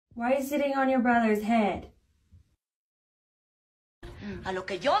Why are you sitting on your brother's head? A lo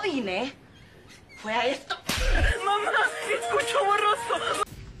que yo vine fue a esto. ¡Mamá! ¡Escucho borroso!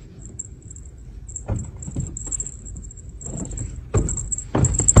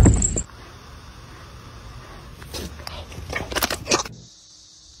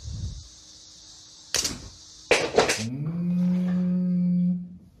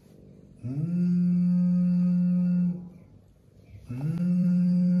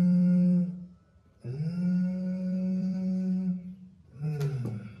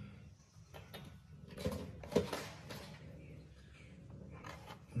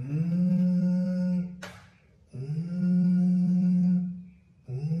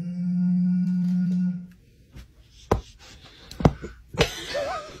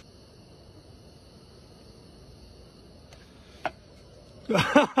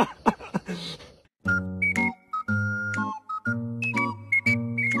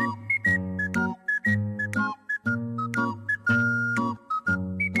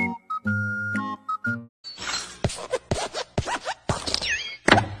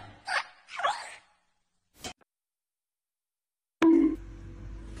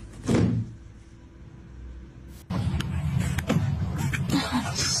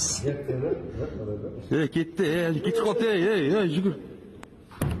 Gitti, git kopya, şükür.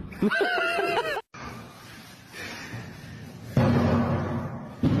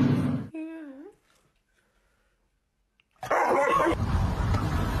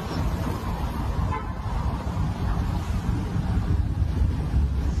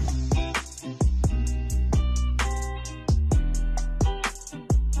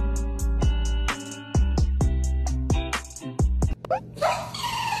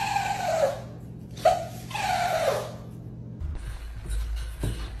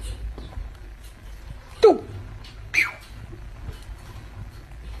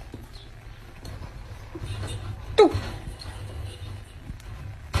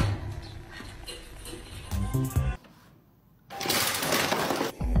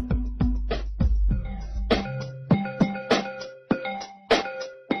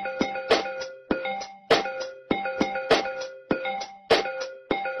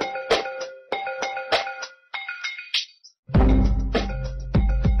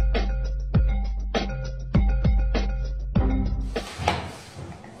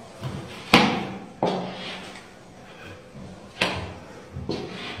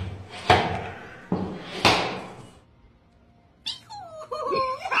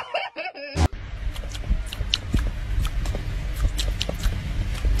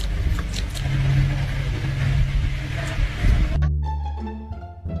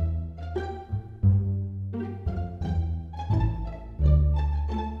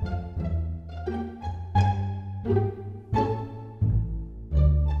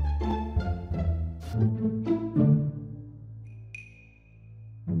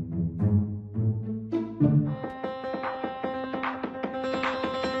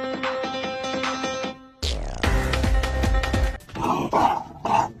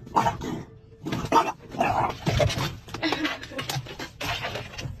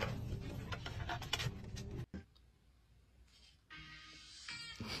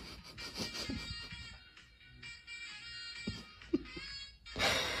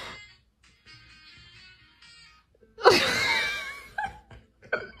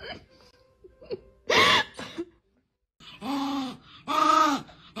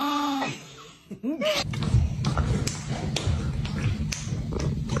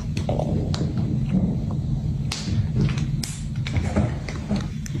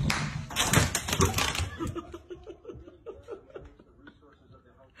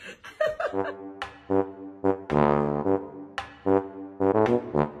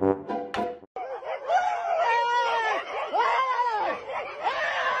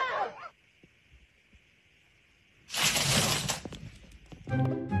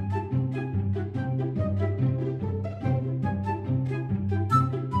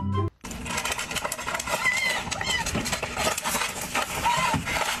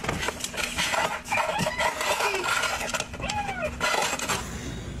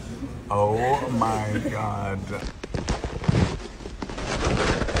 Oh my God.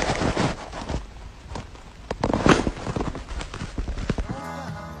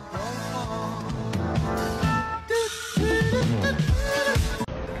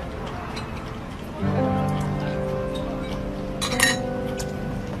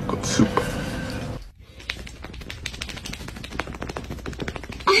 Good soup.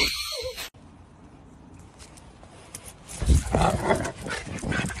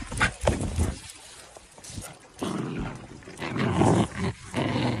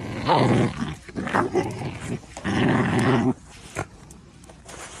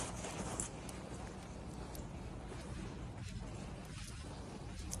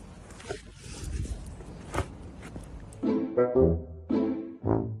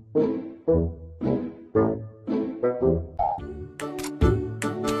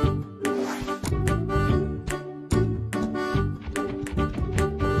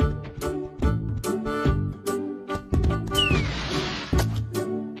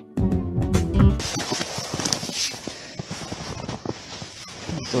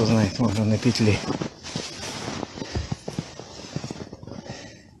 Кто знает, можно на петле.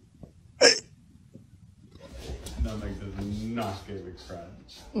 That does not give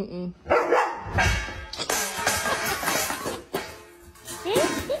extravagance.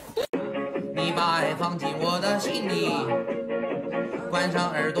 你把爱放进我的心里，关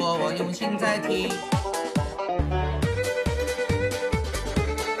上耳朵，我用心在听。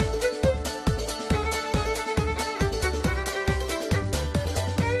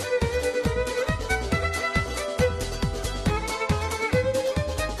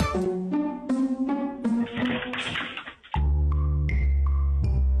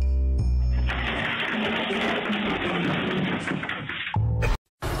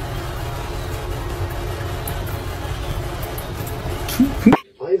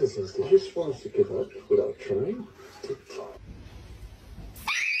Iverson, did you swan to give up without trying?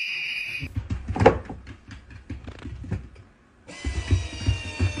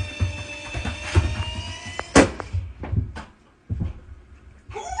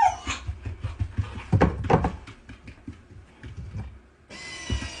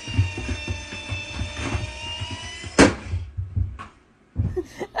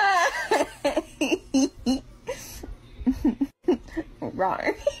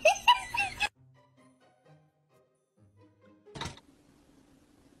 Wrong.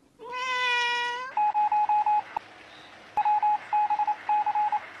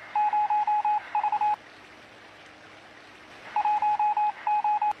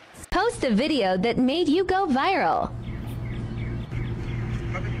 Post a video that made you go viral.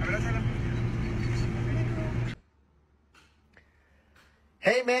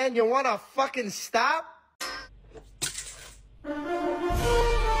 Hey man, you wanna fucking stop?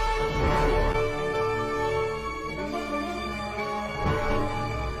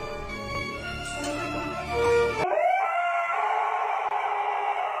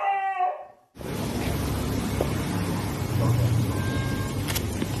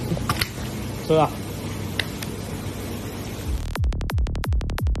 Sir.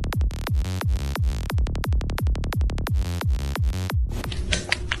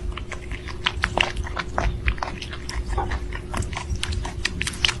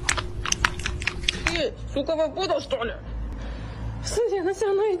 Ты, сука, выпутал, что ли? Слушай, она все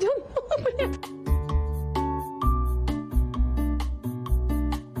равно идет, блядь.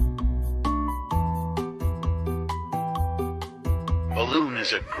 Balloon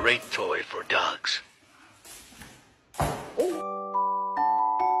is a great toy for dogs.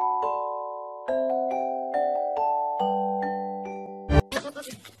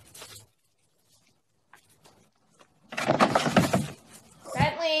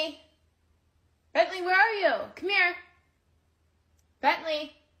 Bentley! Bentley, where are you? Come here.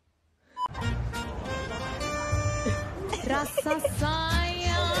 Bentley. Rasa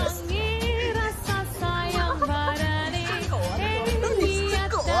sayangi, rasa sayang barani,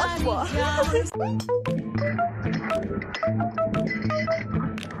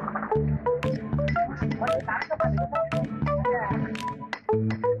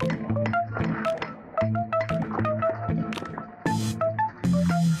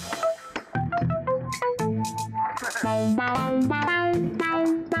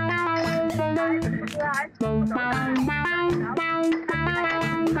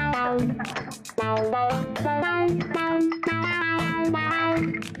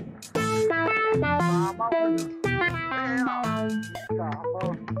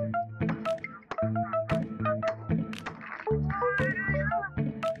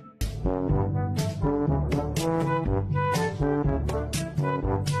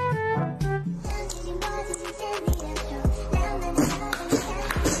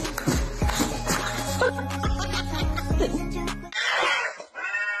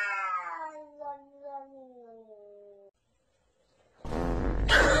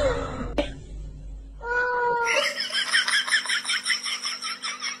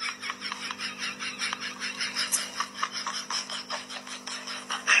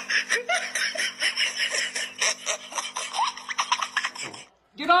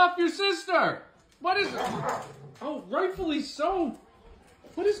 Get off your sister! What is it? Oh, rightfully so.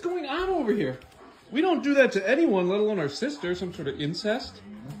 What is going on over here? We don't do that to anyone, let alone our sister. Some sort of incest.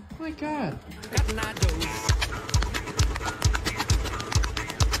 Oh my God.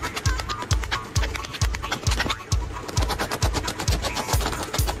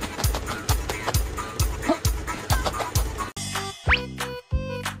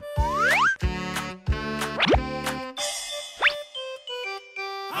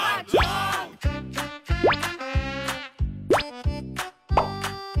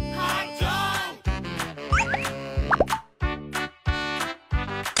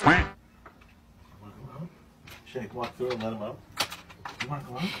 Shake, walk through and let him out. You want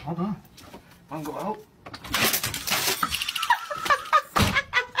to go out? Hold on. Want to go out?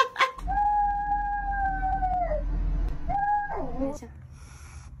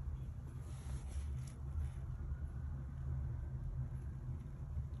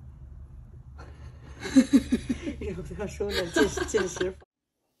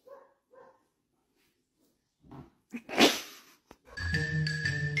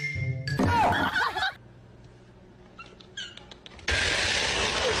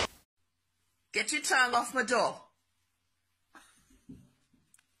 Get your tongue off my door.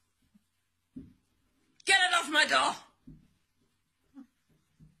 Get it off my door.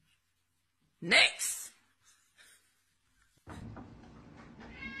 Next.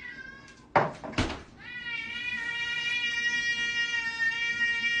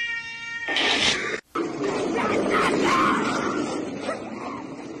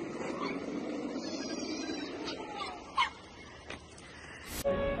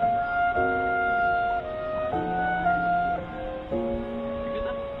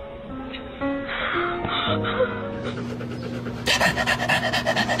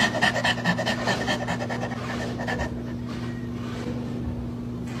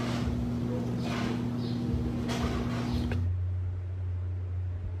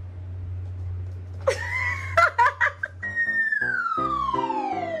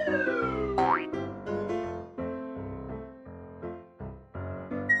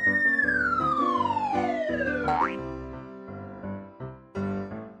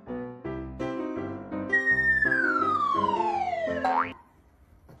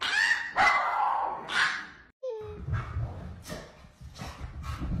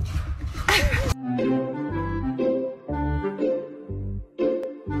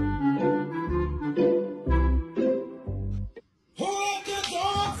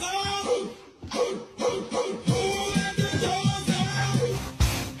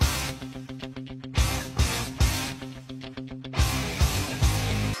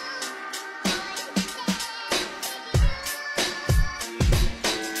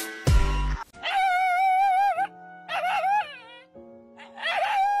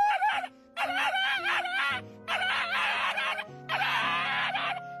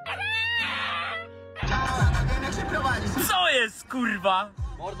 Co jest, kurwa?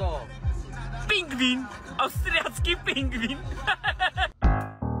 Mordo! Pingwin! Austriacki pingwin!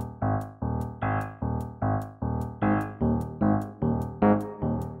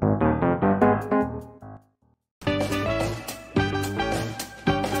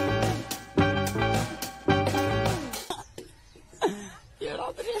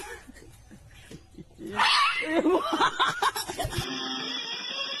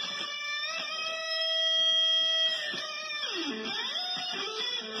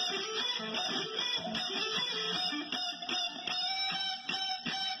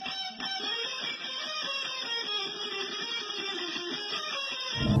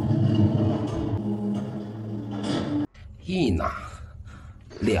一拿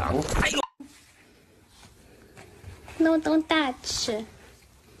两，哎呦！ No, don't touch.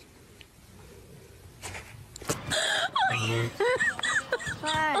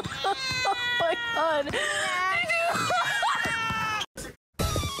 Oh my god.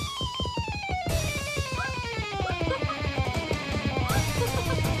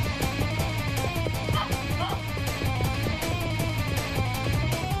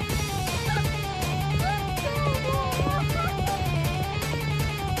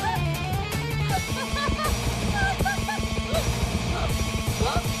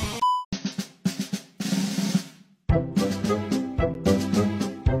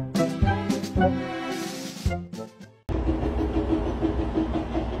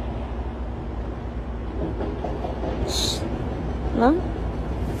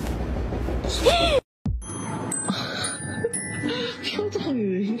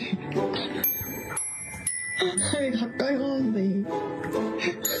 표정이 왜 가까이 오는데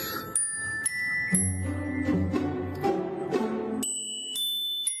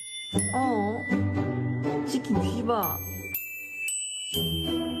치킨 귀봐.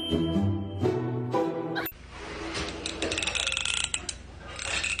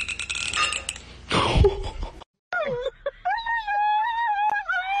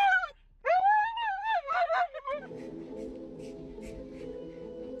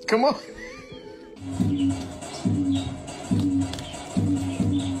 Come on.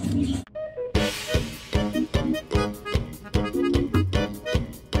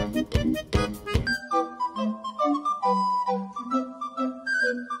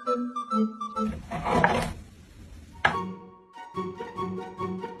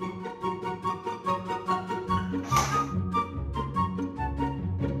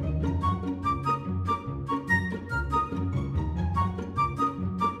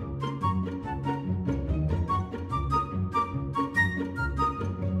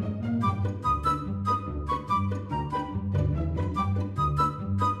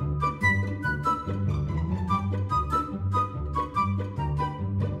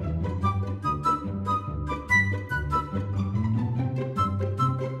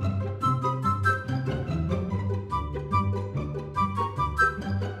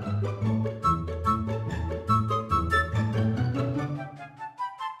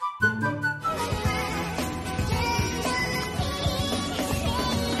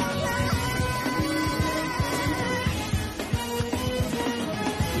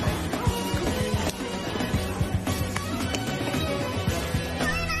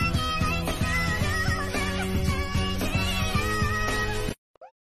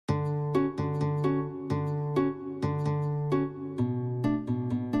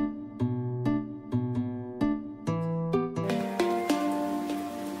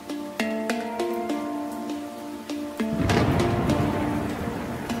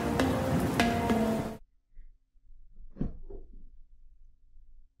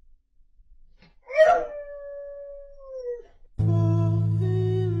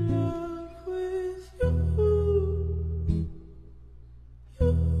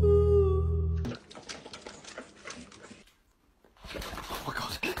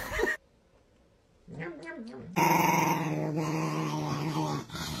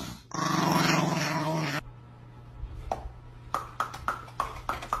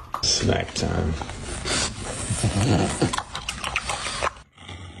 Snack time.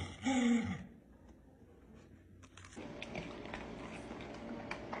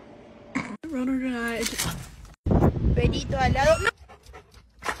 Runner denied. Benito al lado. ¡No!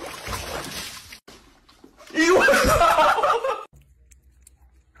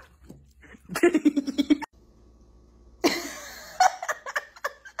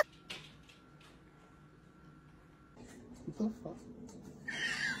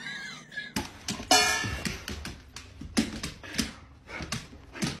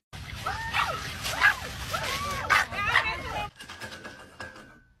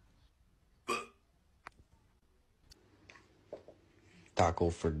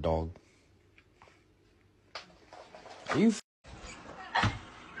 Taco for dog. Are you?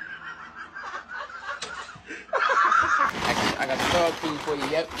 I got the dog food for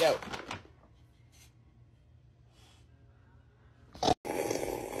you. Yo.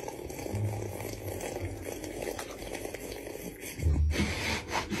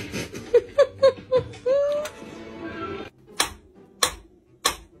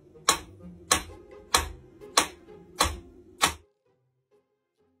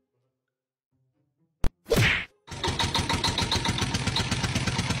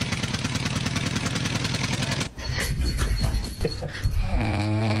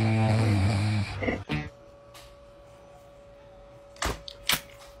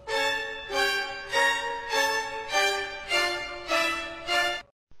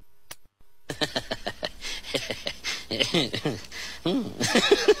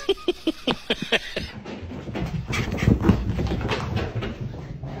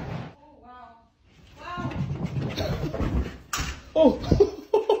 Oh.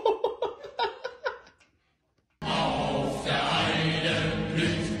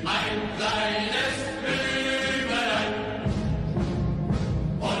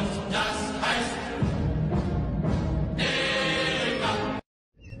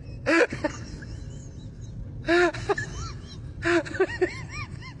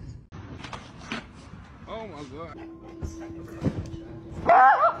 Oh my god.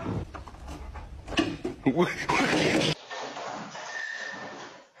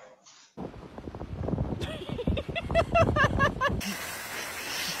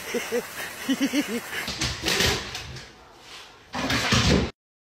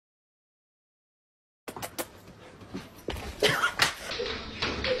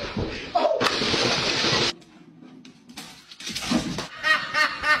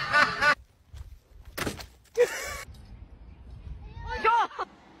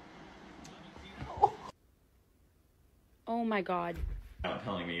 my god. Not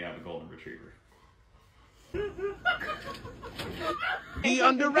telling me you have a golden retriever. He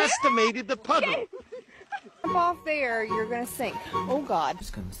underestimated the puddle. Jump off there, you're gonna sink. Oh god. I'm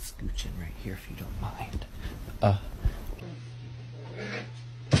just gonna scooch in right here if you don't mind.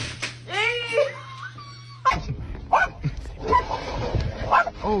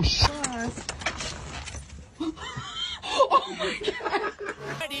 Oh shit. Oh my god.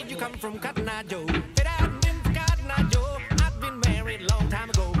 Where did you come from, Cotton Eye Joe? Cotton Eye Joe. I've been married a long time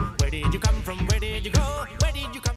ago. Where did you come from? Where did you go?